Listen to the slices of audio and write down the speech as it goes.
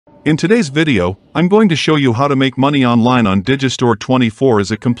In today's video, I'm going to show you how to make money online on Digistore24 as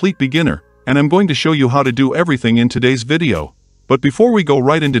a complete beginner, and I'm going to show you how to do everything in today's video. But before we go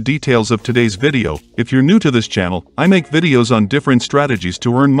right into details of today's video, if you're new to this channel, I make videos on different strategies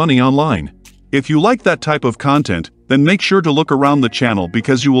to earn money online. If you like that type of content, then make sure to look around the channel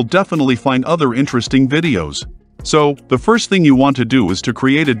because you will definitely find other interesting videos. So, the first thing you want to do is to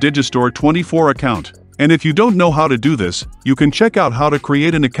create a Digistore24 account. And if you don't know how to do this, you can check out how to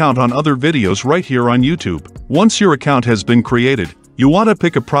create an account on other videos right here on YouTube. Once your account has been created, you want to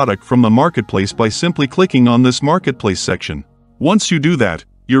pick a product from the marketplace by simply clicking on this marketplace section. Once you do that,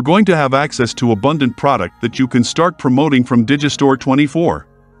 you're going to have access to abundant product that you can start promoting from Digistore24.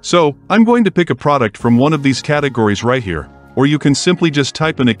 So, I'm going to pick a product from one of these categories right here, or you can simply just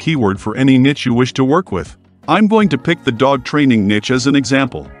type in a keyword for any niche you wish to work with. I'm going to pick the dog training niche as an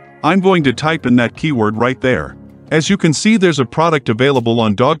example. I'm going to type in that keyword right there. As you can see, there's a product available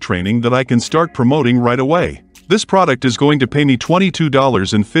on dog training that I can start promoting right away. This product is going to pay me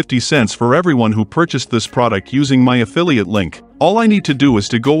 $22.50 for everyone who purchased this product using my affiliate link. All I need to do is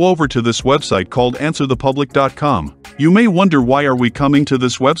to go over to this website called answerthepublic.com. You may wonder, why are we coming to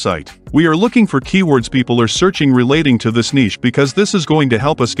this website? We are looking for keywords people are searching relating to this niche because this is going to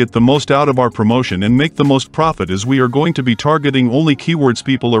help us get the most out of our promotion and make the most profit, as we are going to be targeting only keywords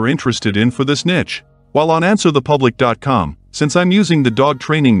people are interested in for this niche. While on answerthepublic.com, since I'm using the dog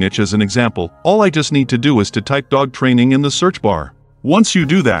training niche as an example, all I just need to do is to type dog training in the search bar. Once you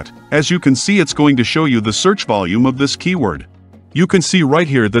do that, as you can see, it's going to show you the search volume of this keyword. You can see right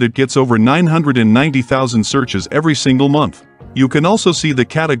here that it gets over 990,000 searches every single month. You can also see the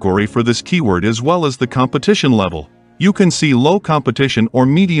category for this keyword as well as the competition level. You can see low competition or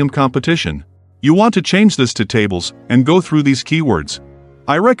medium competition. You want to change this to tables and go through these keywords.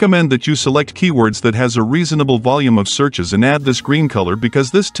 I recommend that you select keywords that has a reasonable volume of searches and add this green color,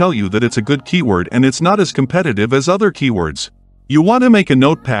 because this tells you that it's a good keyword and it's not as competitive as other keywords. You want to make a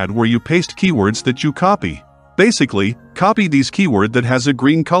notepad where you paste keywords that you copy. Basically, copy these keywords that has a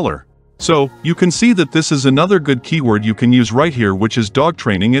green color. So, you can see that this is another good keyword you can use right here, which is dog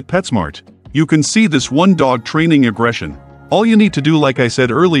training at PetSmart. You can see this one, dog training aggression. All you need to do, like I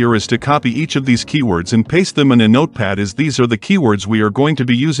said earlier, is to copy each of these keywords and paste them in a notepad, as these are the keywords we are going to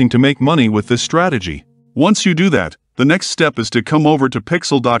be using to make money with this strategy. Once you do that, the next step is to come over to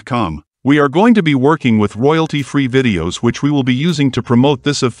Pixel.com. We are going to be working with royalty-free videos which we will be using to promote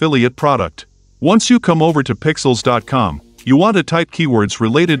this affiliate product. Once you come over to Pixels.com, you want to type keywords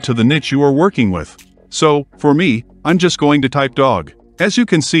related to the niche you are working with. So, for me, I'm just going to type dog. As you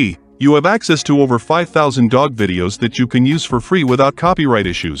can see, you have access to over 5,000 dog videos that you can use for free without copyright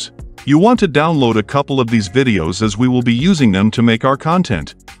issues. You want to download a couple of these videos, as we will be using them to make our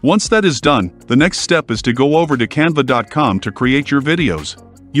content. Once that is done, the next step is to go over to Canva.com to create your videos.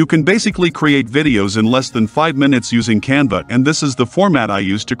 You can basically create videos in less than 5 minutes using Canva, and this is the format I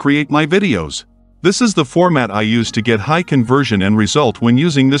use to create my videos. This is the format I use to get high conversion and result when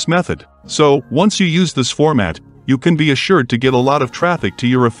using this method. So, once you use this format, you can be assured to get a lot of traffic to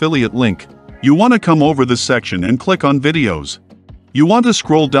your affiliate link. You want to come over this section and click on videos. You want to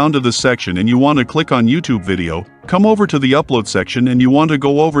scroll down to this section and you want to click on YouTube video, come over to the upload section and you want to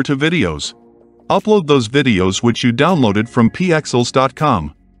go over to videos. Upload those videos which you downloaded from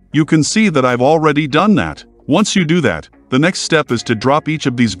pxels.com. You can see that I've already done that. Once you do that, the next step is to drop each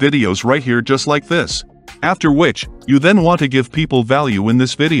of these videos right here, just like this. After which, you then want to give people value in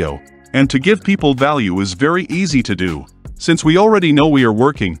this video. And to give people value is very easy to do. Since we already know we are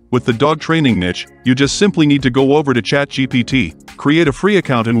working with the dog training niche, you just simply need to go over to ChatGPT, create a free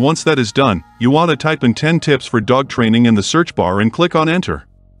account, and once that is done, you want to type in 10 tips for dog training in the search bar and click on enter.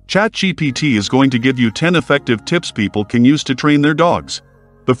 ChatGPT is going to give you 10 effective tips people can use to train their dogs.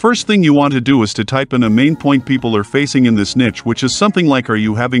 The first thing you want to do is to type in a main point people are facing in this niche, which is something like, are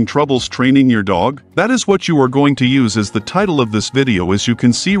you having troubles training your dog? That is what you are going to use as the title of this video, as you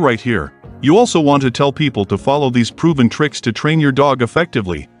can see right here. You also want to tell people to follow these proven tricks to train your dog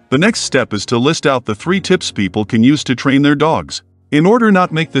effectively. The next step is to list out the 3 tips people can use to train their dogs. In order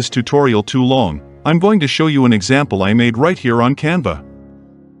not make this tutorial too long, I'm going to show you an example I made right here on Canva.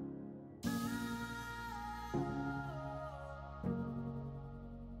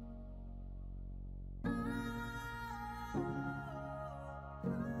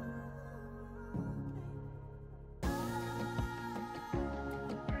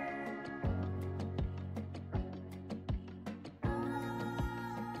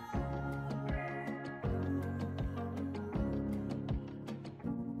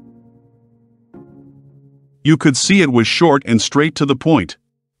 You could see it was short and straight to the point.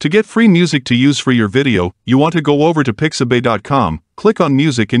 To get free music to use for your video, you want to go over to pixabay.com, click on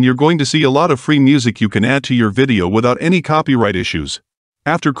music, and you're going to see a lot of free music you can add to your video without any copyright issues.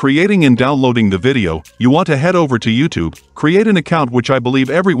 After creating and downloading the video, you want to head over to YouTube, create an account, which I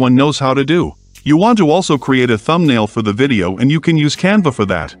believe everyone knows how to do. You want to also create a thumbnail for the video, and you can use Canva for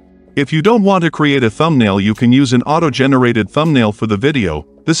that. If you don't want to create a thumbnail, you can use an auto-generated thumbnail for the video.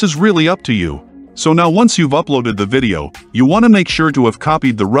 This is really up to you. So now once you've uploaded the video, you want to make sure to have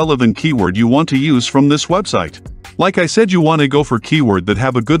copied the relevant keyword you want to use from this website. Like I said, you want to go for keyword that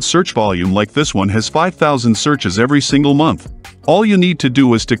have a good search volume, like this one has 5,000 searches every single month. All you need to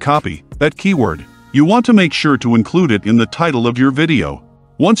do is to copy that keyword. You want to make sure to include it in the title of your video.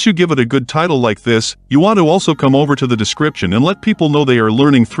 Once you give it a good title like this, you want to also come over to the description and let people know they are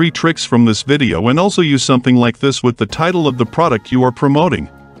learning 3 tricks from this video, and also use something like this with the title of the product you are promoting.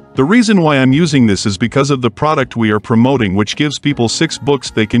 The reason why I'm using this is because of the product we are promoting, which gives people 6 books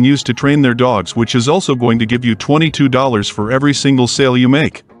they can use to train their dogs, which is also going to give you $22 for every single sale you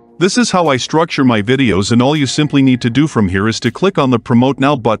make. This is how I structure my videos, and all you simply need to do from here is to click on the Promote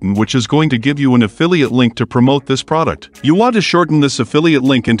Now button, which is going to give you an affiliate link to promote this product. You want to shorten this affiliate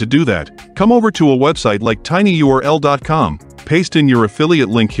link, and to do that, come over to a website like tinyurl.com, paste in your affiliate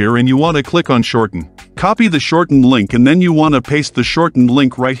link here, and you want to click on Shorten. Copy the shortened link, and then you want to paste the shortened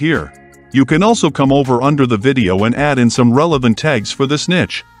link right here. You can also come over under the video and add in some relevant tags for this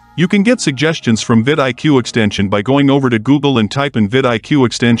niche. You can get suggestions from vidIQ extension by going over to Google and type in vidIQ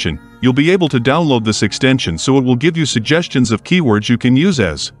extension. You'll be able to download this extension, so it will give you suggestions of keywords you can use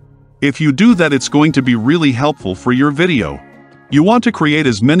as. If you do that, it's going to be really helpful for your video. You want to create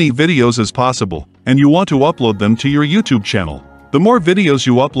as many videos as possible, and you want to upload them to your YouTube channel. The more videos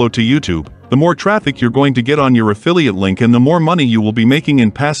you upload to YouTube, the more traffic you're going to get on your affiliate link, and the more money you will be making in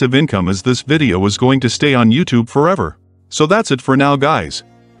passive income, as this video is going to stay on YouTube forever. So that's it for now, guys.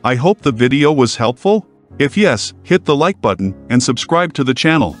 I hope the video was helpful. If yes, hit the like button and subscribe to the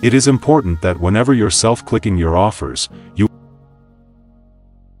channel. It is important that whenever you're self-clicking your offers, you